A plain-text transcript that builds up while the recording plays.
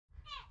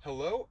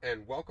Hello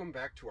and welcome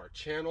back to our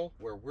channel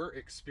where we're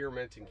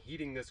experimenting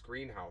heating this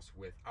greenhouse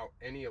without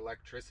any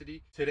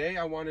electricity. Today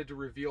I wanted to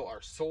reveal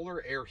our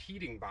solar air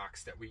heating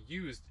box that we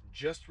used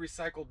just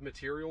recycled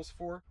materials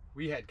for.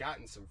 We had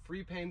gotten some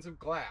free panes of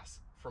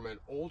glass from an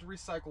old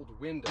recycled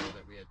window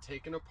that we had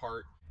taken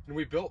apart, and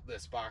we built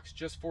this box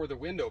just for the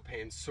window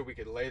panes so we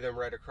could lay them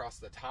right across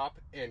the top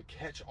and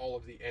catch all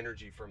of the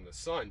energy from the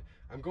sun.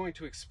 I'm going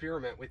to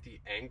experiment with the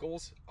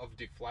angles of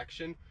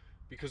deflection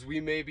because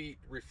we may be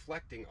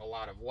reflecting a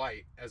lot of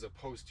light as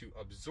opposed to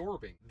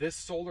absorbing. This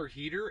solar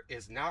heater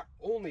is not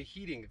only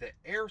heating the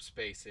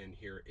airspace in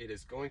here, it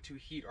is going to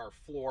heat our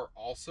floor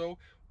also.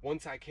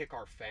 Once I kick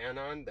our fan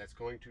on, that's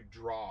going to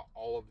draw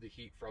all of the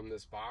heat from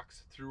this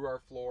box through our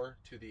floor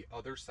to the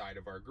other side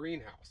of our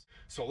greenhouse.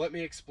 So let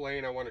me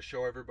explain. I want to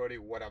show everybody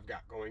what I've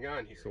got going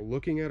on here. So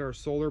looking at our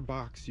solar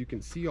box, you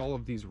can see all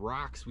of these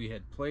rocks we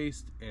had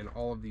placed and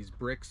all of these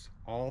bricks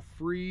all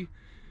free.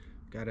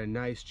 Got a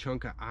nice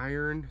chunk of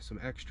iron, some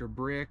extra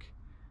brick.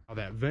 Now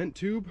that vent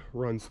tube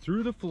runs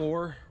through the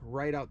floor,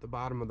 right out the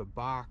bottom of the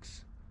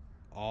box,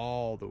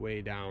 all the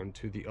way down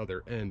to the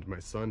other end. My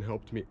son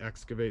helped me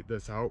excavate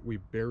this out. We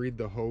buried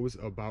the hose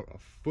about a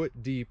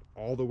foot deep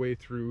all the way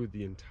through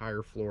the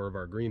entire floor of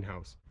our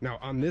greenhouse. Now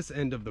on this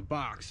end of the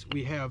box,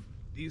 we have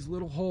these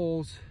little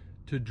holes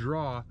to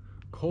draw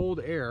cold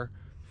air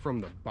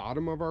from the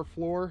bottom of our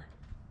floor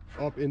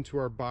up into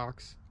our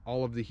box.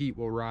 All of the heat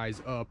will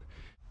rise up.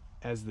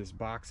 As this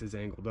box is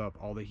angled up,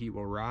 all the heat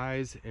will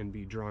rise and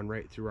be drawn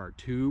right through our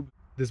tube.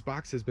 This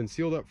box has been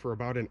sealed up for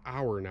about an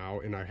hour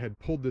now, and I had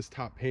pulled this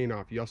top pane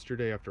off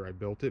yesterday after I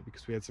built it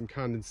because we had some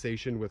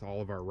condensation with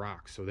all of our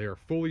rocks. So they are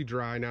fully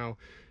dry now.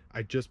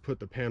 I just put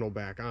the panel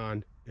back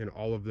on and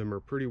all of them are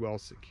pretty well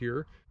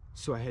secure.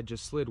 So I had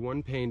just slid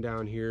one pane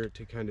down here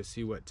to kind of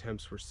see what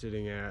temps we're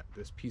sitting at.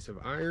 This piece of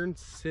iron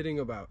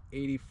sitting about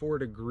 84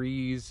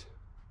 degrees.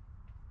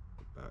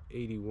 About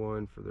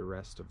 81 for the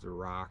rest of the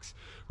rocks,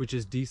 which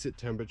is decent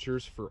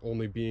temperatures for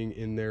only being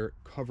in there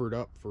covered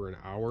up for an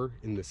hour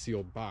in the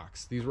sealed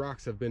box. These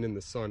rocks have been in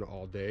the sun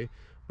all day,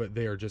 but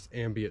they are just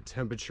ambient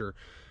temperature.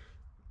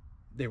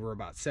 They were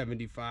about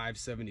 75,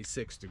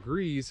 76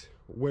 degrees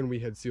when we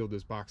had sealed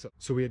this box up.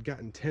 So we had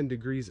gotten 10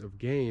 degrees of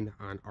gain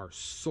on our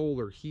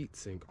solar heat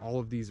sink. All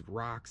of these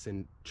rocks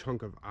and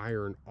chunk of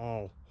iron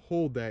all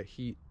hold that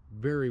heat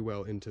very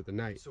well into the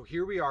night. So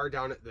here we are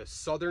down at the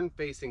southern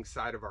facing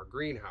side of our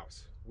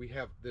greenhouse. We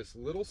have this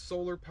little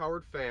solar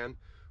powered fan,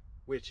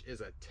 which is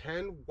a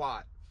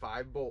 10-watt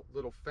 5-bolt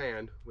little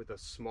fan with a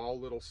small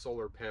little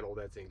solar panel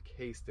that's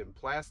encased in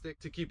plastic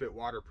to keep it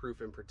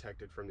waterproof and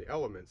protected from the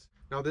elements.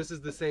 Now this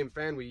is the same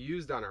fan we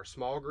used on our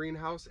small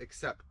greenhouse,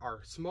 except our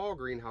small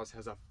greenhouse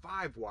has a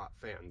 5-watt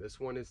fan. This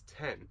one is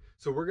 10.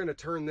 So we're going to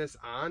turn this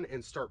on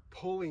and start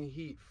pulling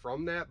heat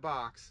from that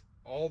box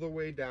all the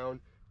way down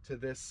to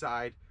this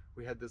side.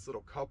 We had this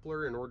little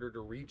coupler in order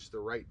to reach the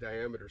right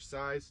diameter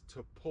size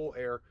to pull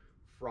air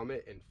from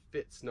it and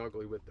fit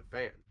snugly with the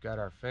fan. Got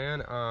our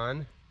fan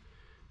on.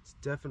 It's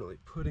definitely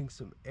putting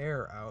some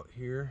air out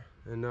here,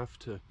 enough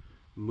to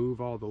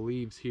move all the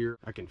leaves here.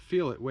 I can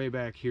feel it way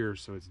back here,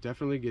 so it's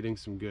definitely getting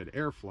some good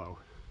airflow.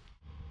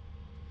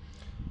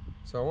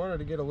 So I wanted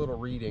to get a little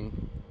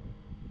reading.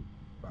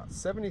 About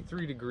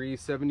 73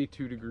 degrees,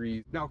 72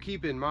 degrees. Now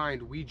keep in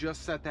mind, we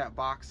just set that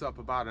box up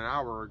about an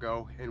hour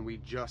ago and we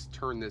just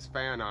turned this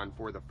fan on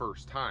for the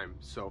first time.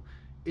 So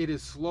it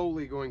is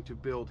slowly going to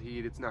build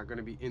heat. It's not going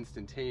to be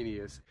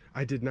instantaneous.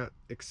 I did not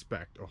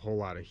expect a whole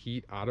lot of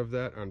heat out of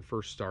that on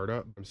first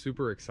startup. I'm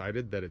super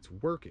excited that it's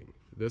working.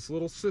 This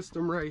little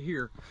system right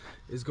here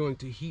is going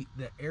to heat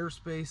the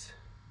airspace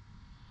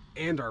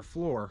and our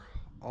floor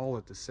all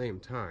at the same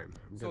time.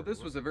 So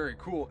this was a very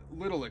cool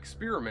little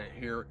experiment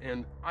here,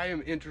 and I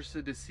am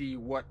interested to see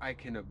what I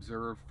can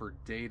observe for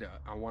data.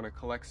 I want to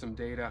collect some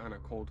data on a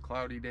cold,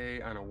 cloudy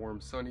day, on a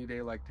warm, sunny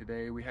day like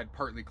today. We had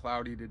partly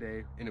cloudy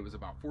today, and it was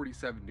about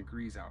 47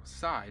 degrees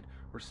outside.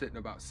 We're sitting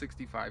about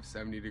 65,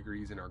 70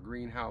 degrees in our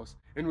greenhouse,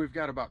 and we've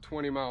got about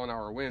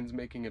 20-mile-an-hour winds,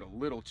 making it a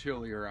little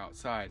chillier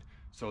outside.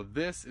 So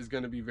this is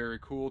going to be very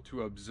cool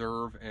to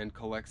observe and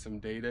collect some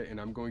data, and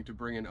I'm going to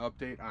bring an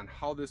update on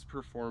how this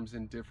performs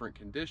in different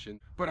conditions.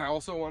 But I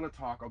also want to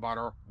talk about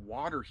our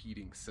water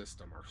heating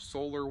system, our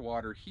solar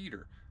water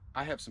heater.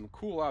 I have some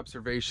cool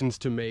observations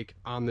to make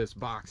on this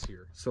box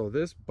here. So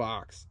this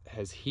box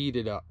has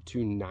heated up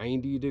to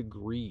 90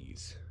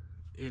 degrees.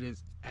 It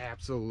is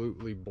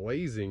absolutely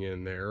blazing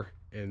in there,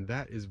 and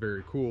that is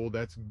very cool.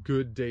 That's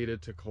good data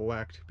to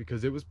collect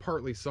because it was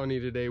partly sunny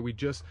today. We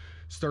just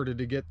started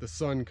to get the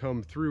sun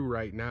come through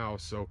right now,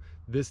 so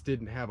this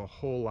didn't have a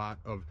whole lot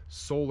of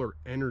solar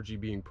energy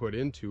being put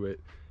into it.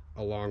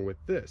 Along with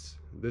this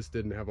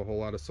didn't have a whole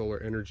lot of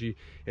solar energy,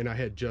 and I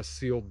had just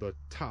sealed the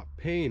top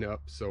pane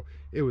up, so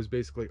it was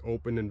basically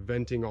open and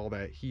venting all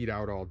that heat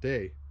out all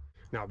day.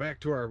 Now back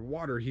to our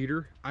water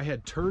heater. I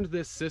had turned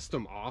this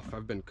system off.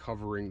 I've been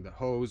covering the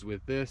hose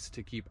with this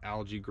to keep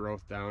algae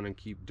growth down and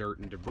keep dirt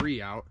and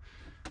debris out.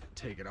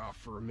 Take it off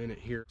for a minute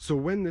here. So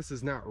when this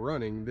is not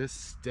running, this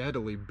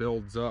steadily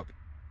builds up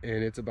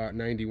and it's about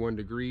 91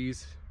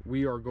 degrees.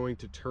 we are going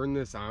to turn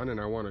this on, and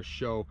I want to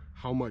show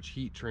how much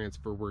heat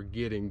transfer we're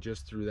getting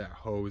just through that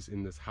hose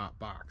in this hot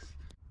box.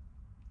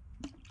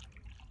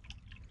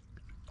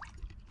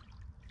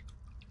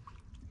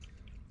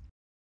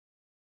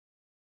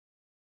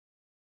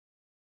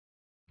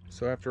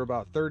 So after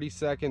about 30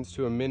 seconds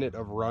to a minute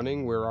of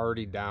running, we're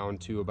already down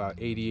to about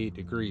 88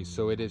 degrees.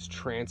 So it is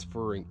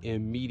transferring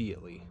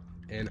immediately.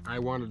 And I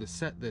wanted to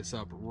set this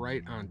up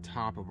right on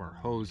top of our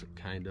hose,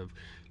 kind of,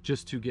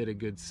 just to get a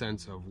good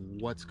sense of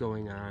what's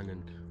going on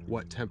and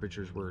what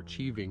temperatures we're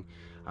achieving.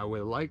 I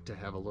would like to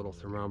have a little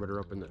thermometer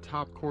up in the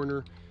top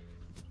corner,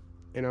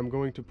 and I'm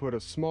going to put a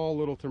small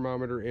little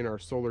thermometer in our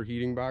solar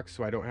heating box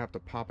so I don't have to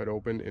pop it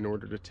open in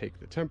order to take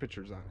the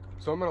temperatures on.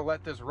 So I'm going to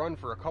let this run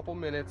for a couple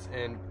minutes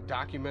and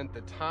document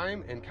the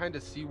time and kind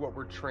of see what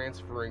we're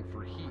transferring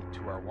for heat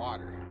to our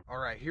water. All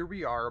right, here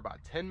we are about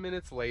 10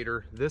 minutes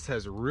later. This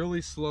has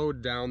really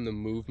slowed down the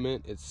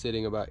movement. It's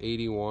sitting about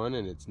 81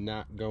 and it's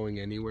not going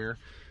anywhere.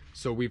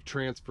 So we've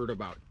transferred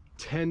about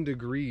 10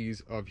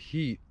 degrees of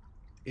heat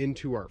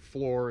into our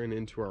floor and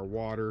into our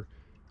water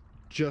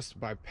just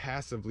by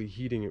passively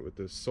heating it with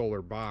this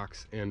solar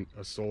box and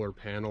a solar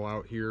panel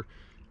out here.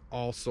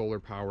 All solar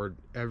powered.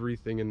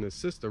 Everything in this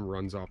system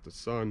runs off the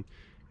sun,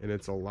 and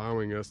it's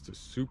allowing us to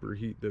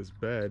superheat this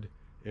bed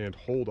and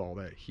hold all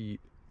that heat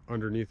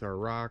underneath our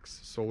rocks,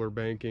 solar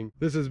banking.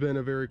 This has been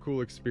a very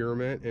cool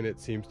experiment, and it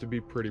seems to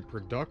be pretty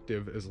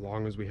productive as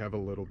long as we have a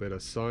little bit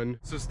of sun.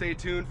 So stay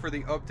tuned for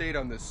the update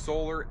on this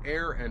solar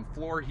air and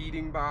floor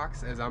heating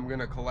box, as I'm going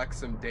to collect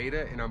some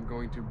data and I'm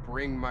going to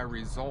bring my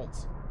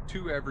results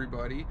to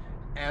everybody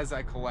as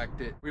I collect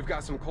it. We've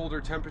got some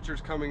colder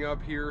temperatures coming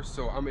up here,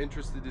 so I'm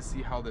interested to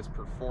see how this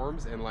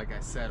performs. And like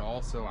I said,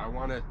 also I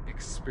want to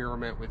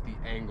experiment with the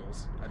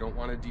angles. I don't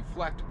want to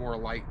deflect more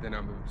light than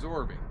I'm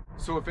absorbing.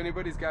 So if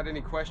anybody's got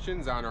any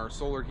questions on our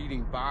solar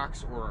heating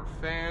box or our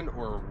fan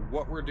or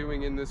what we're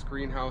doing in this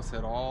greenhouse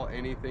at all,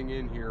 anything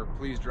in here,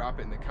 please drop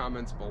it in the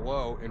comments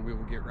below and we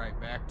will get right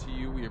back to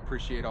you. We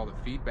appreciate all the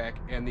feedback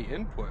and the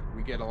input.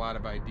 We get a lot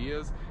of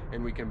ideas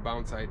and we can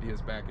bounce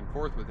ideas back and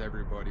forth with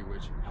everybody,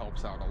 which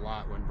helps out a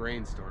lot when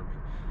brainstorming.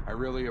 I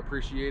really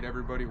appreciate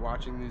everybody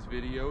watching these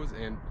videos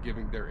and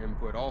giving their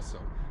input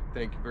also.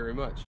 Thank you very much.